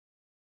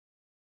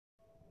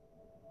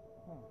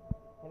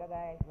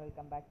guys,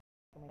 welcome back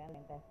to my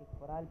channel Fantastic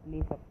for All.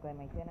 Please subscribe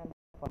my channel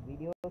for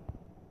videos.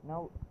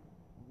 Now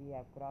we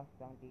have crossed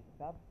 70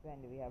 subs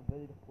and we have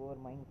built 4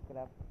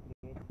 Minecraft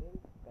creations,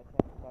 such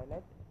as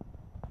toilet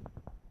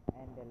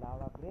and a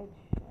lava bridge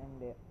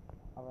and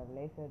our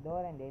laser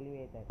door and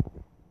elevator.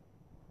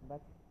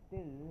 But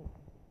still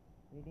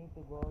we need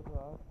to go to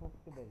our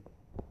 5th build,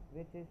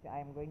 which is I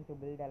am going to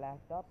build a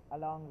laptop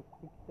along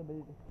with 6th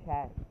build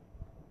chair.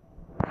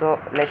 So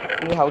let's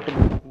see how to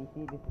build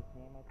PC. This is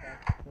name as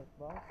access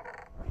box,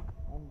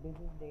 and this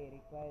is the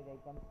required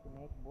items to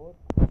make both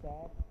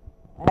chair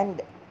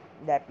and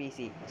the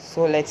PC.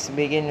 So let's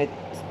begin with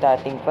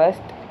starting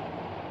first.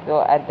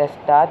 So at the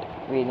start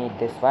we need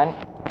this one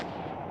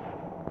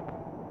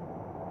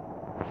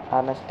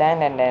armor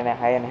stand and then a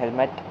iron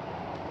helmet.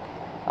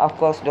 Of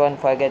course, don't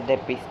forget the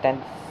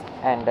pistons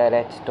and the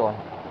redstone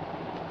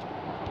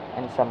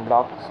and some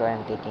blocks. So I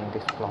am taking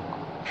this block.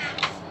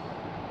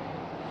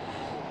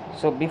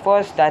 So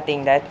before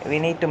starting that, we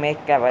need to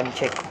make a one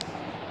check.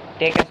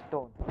 Take a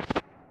stone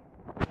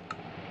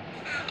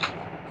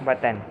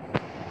button,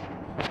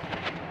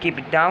 keep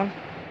it down.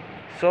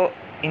 So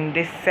in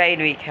this side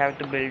we have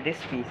to build this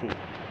PC.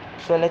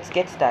 So let's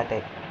get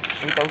started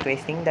without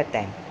wasting the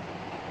time.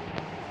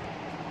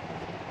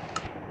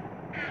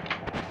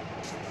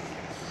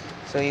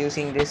 So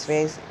using this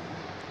ways,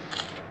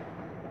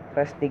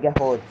 first dig a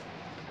hole,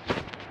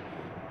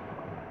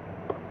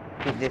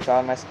 keep this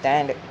armor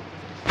stand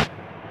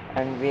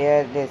and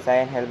wear this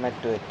iron helmet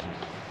to it.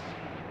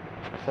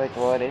 So it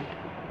wore it.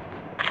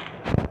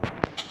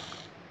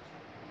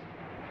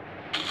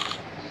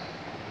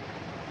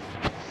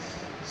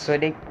 So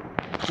they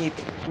keep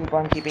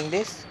on keeping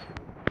this.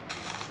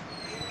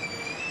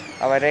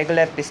 Our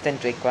regular piston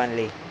trick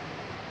only.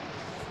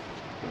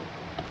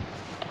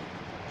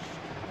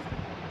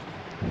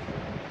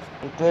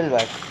 It will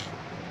work.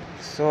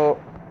 So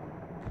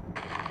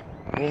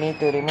we need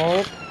to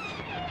remove it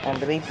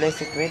and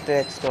replace it with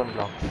redstone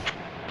blocks.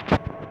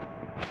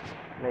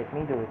 Let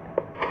me do it.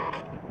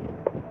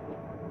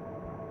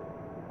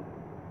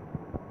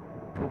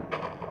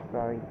 Oops,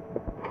 sorry.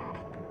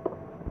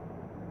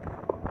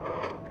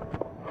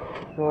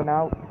 So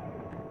now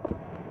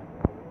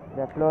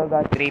the floor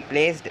got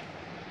replaced.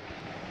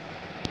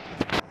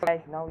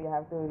 Guys, now we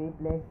have to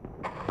replace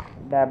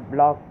the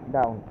block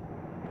down.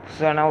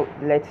 So now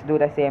let's do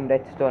the same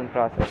redstone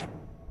process.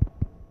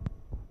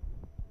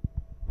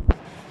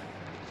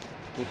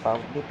 Keep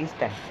out the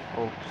piston.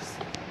 Oops.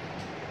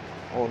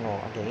 Oh no,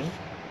 again.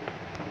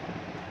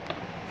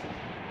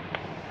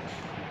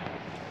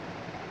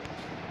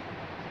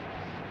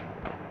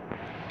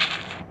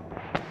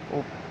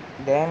 Oops.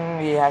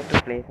 Then we have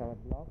to place our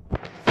block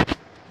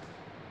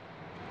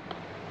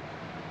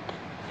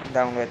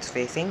downwards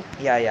facing.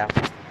 Yeah.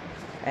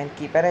 And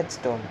keep a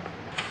redstone.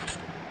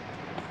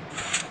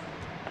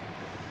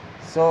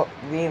 So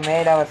we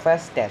made our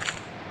first step.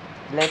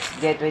 Let's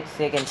get with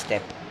second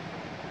step.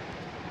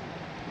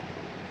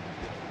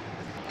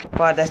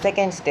 For the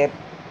second step,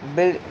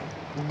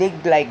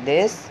 dig like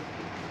this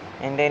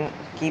and then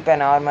keep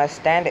an armor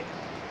stand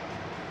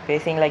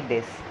facing like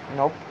this.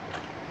 Nope.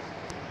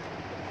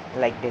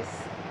 Like this.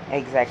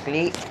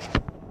 Exactly.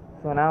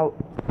 So now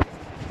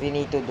we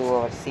need to do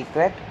our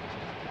secret.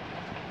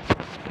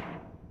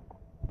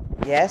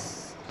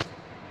 Yes.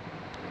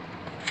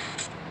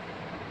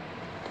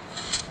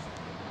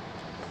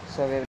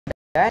 So we've done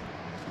that.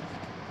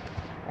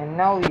 And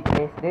now we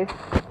place this.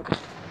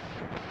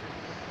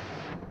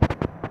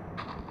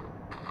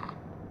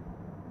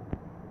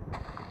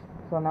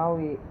 So now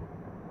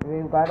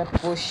we've got to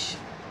push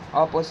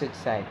opposite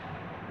side.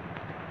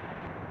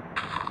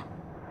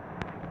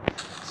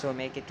 So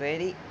make it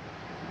ready.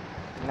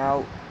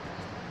 Now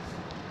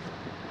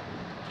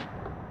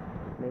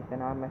place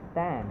an armor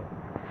stand.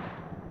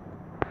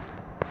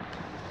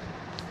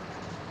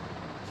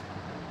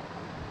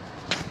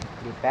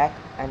 Be back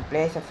and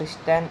place a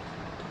piston.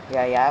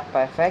 Yeah,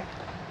 perfect.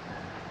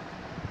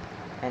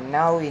 And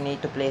now we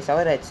need to place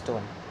our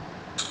redstone.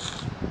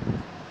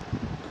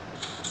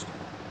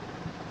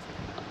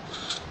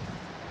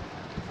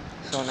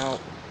 So now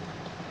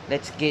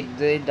let's get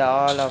rid of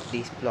all of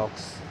these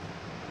blocks.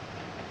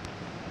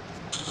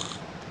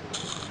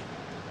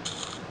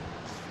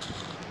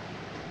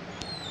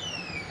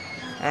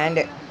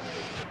 And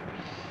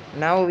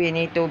now we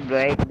need to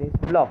break this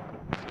block.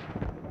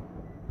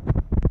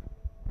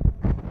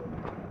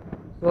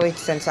 So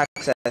it's a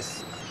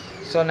success.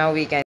 So now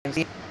we can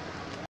see.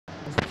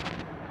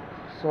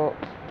 So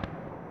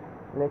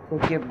let's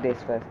equip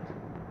this first.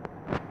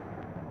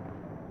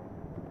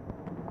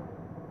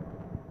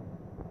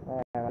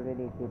 I have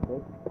already equipped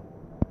it.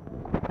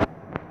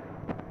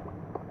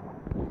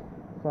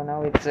 So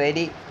now it's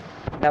ready.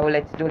 Now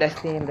let's do the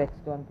same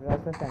redstone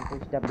process and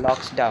push the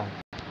blocks down.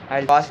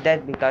 I'll pause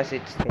that because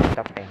it's waste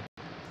of time.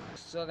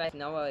 So guys,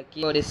 now our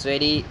keyboard is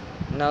ready.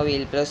 Now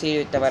we'll proceed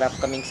with our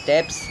upcoming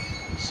steps.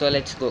 So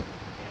let's go.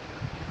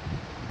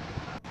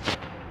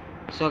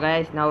 So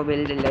guys, now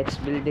let's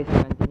build this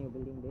and continue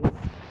building this.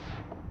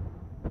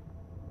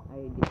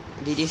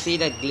 Did you see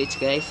that glitch,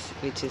 guys,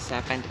 which has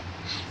happened?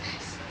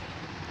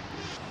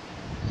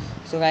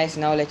 So guys,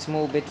 now let's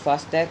move a bit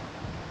faster.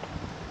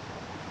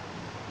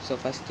 So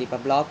first keep a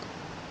block.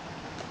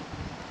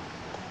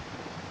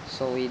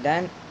 So we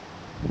done.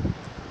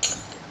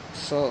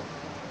 So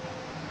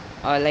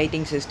our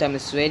lighting system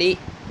is ready.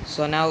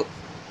 So now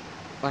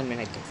 1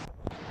 minute.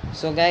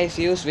 So guys,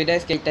 use with a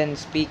skeleton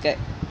speaker.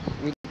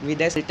 With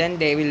a skeleton,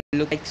 they will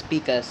look like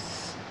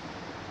speakers.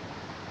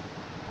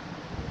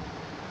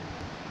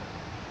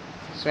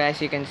 So as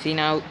you can see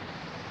now,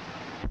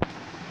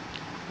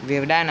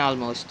 we've done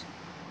almost.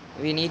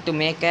 We need to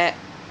make a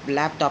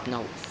laptop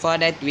now. For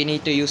that we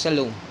need to use a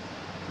loom.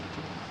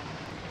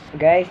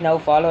 Guys, now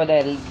follow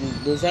the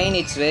design.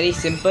 It's very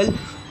simple.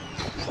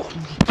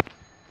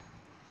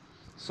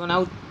 So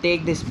now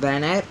take this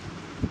banner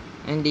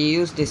and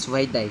use this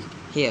white dye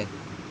here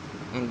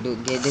and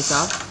get this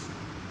off,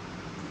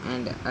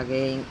 and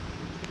again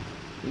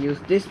use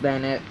this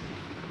banner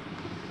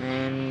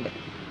and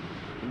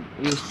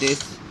use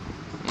this,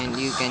 and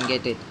you can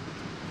get it.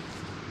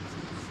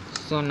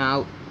 So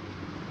now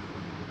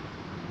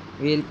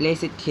we will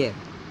place it here.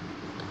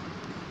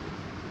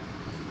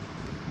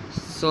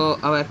 So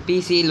our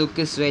PC look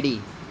is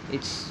ready.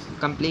 It's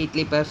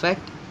completely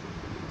perfect.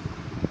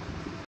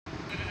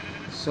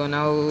 So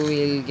now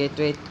we'll get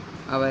with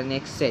our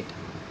next set,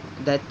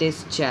 that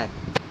is chair.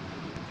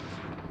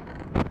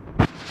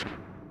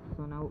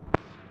 So now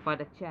for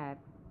the chair,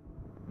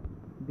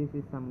 this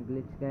is some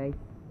glitch, guys.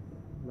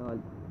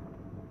 Lol,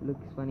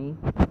 looks funny.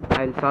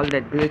 I'll solve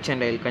that glitch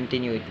and I'll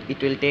continue it.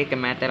 It will take a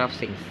matter of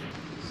seconds.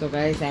 So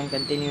guys, I'm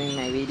continuing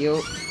my video.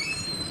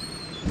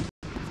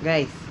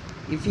 Guys,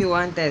 if you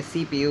want a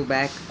CPU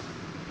back,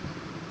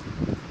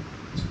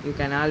 you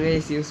can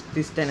always use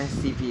piston as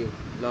CPU.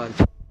 Lol.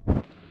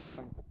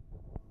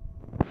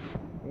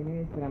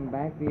 Anyways, from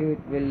back view it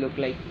will look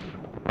like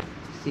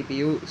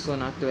CPU, so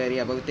not to worry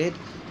about it.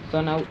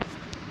 So now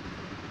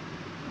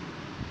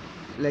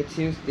let's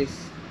use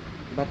this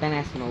button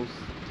as mouse.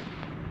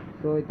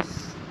 So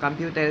its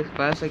computer is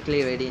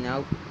perfectly ready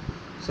now.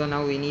 So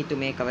now we need to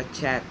make our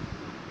chair.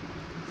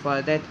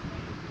 For that,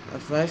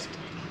 first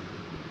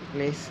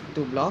place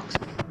 2 blocks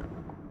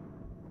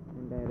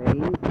and a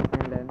rail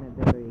and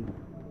another rail.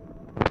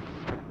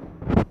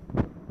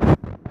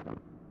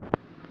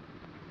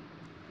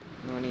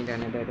 No need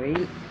another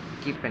rail.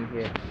 Keep in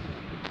here.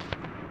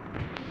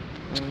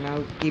 And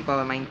now keep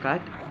our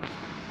minecart.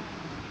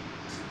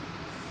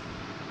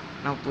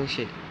 Now push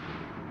it.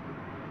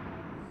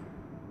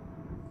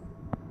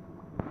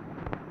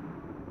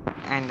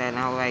 And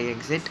now I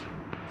exit.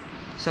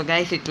 So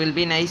guys, it will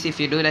be nice if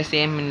you do the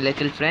same in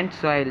little friend.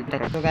 So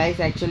guys,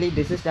 actually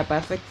this is the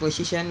perfect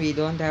position. We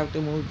don't have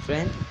to move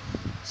friend.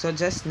 So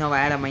just now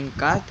add a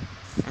minecart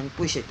and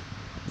push it.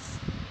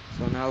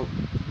 So now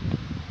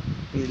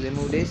we'll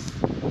remove this.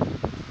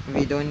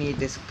 We don't need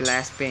this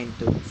glass pane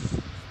too.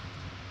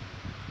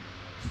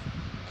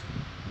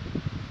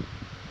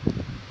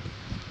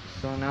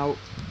 So now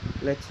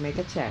let's make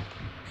a chair.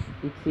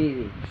 It's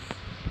easy.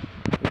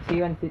 It's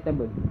even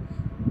sittable.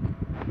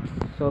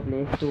 So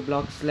place 2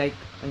 blocks like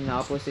in the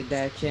opposite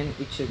direction.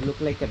 It should look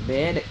like a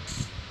bed,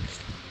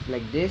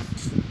 like this.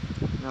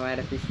 Now add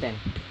a piston.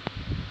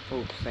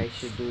 Oops, I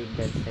should do it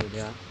that side,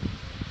 yeah.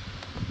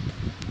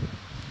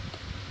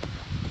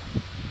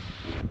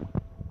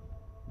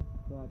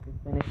 So our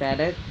piston is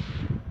added.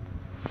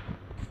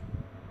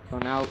 So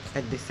now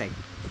at this side,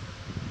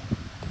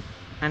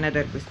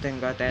 another piston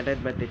got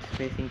added, but it's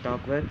facing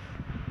topwards.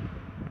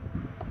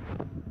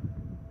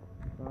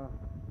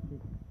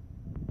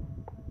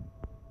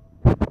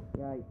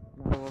 Yeah,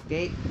 now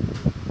okay.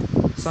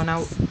 So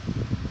now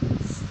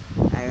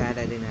I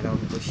added in a wrong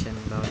position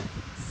and all.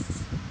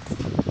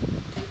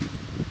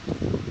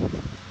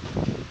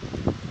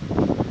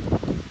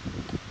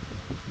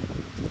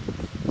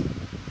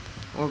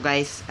 Oh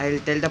guys, I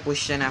will tell the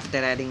position after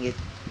adding it.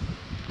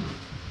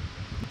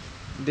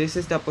 This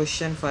is the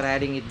position for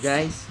adding it,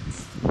 guys.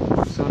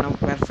 So now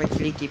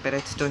perfectly keep a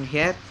redstone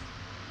here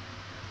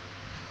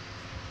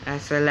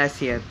as well as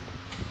here.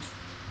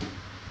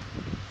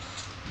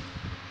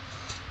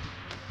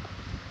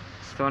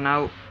 So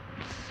now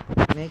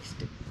next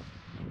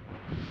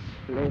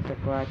place a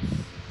quartz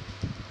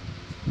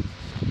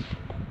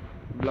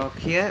block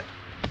here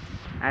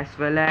as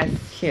well as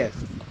here.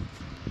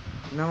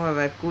 Now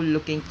our cool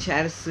looking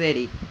chair is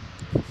ready.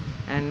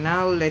 And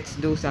now let's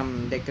do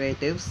some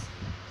decoratives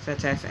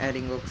such as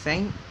adding oak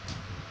sign.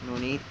 No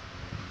need.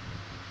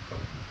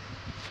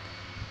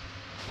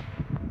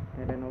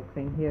 Add an oak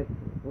sign here.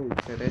 Oh,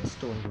 it's a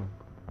redstone block.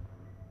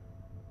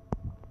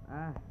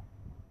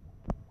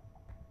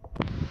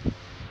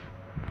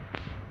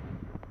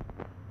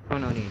 Oh,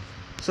 no need.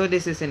 So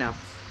this is enough.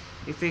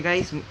 If you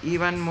guys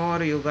even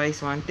more you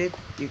guys want it,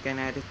 you can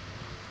add it.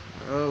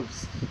 Oh,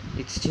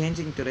 it's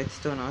changing to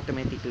redstone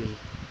automatically.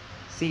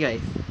 See guys.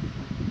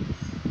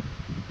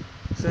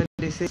 So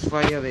this is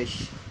for your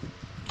wish.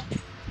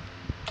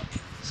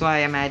 So I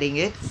am adding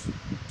it.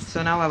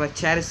 So now our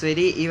chair is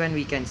ready. Even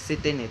we can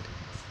sit in it.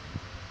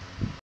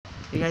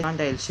 If you guys want,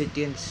 I'll sit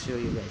you and show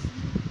you guys.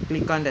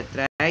 Click on the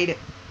thread,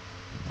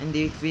 and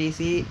if we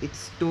see,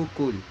 it's too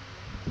cool.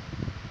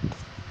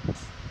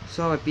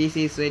 So our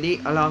PC is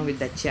ready along with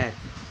the chair.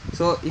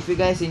 So if you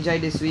guys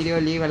enjoyed this video,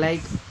 leave a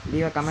like,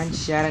 leave a comment,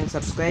 share and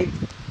subscribe.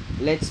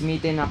 Let's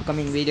meet in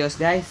upcoming videos,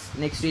 guys.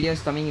 Next video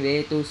is coming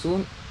way too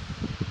soon.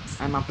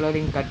 I'm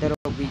uploading cutter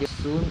videos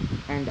soon,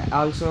 and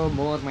also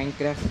more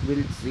Minecraft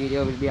builds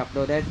video will be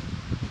uploaded.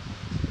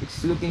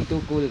 It's looking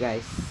too cool,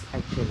 guys,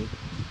 actually.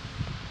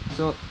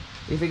 So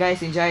if you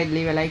guys enjoyed,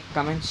 leave a like,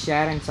 comment,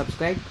 share and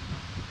subscribe,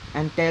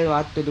 and tell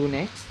what to do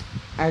next.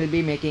 I will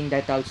be making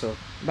that also.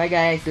 Bye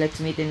guys, let's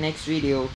meet in next video.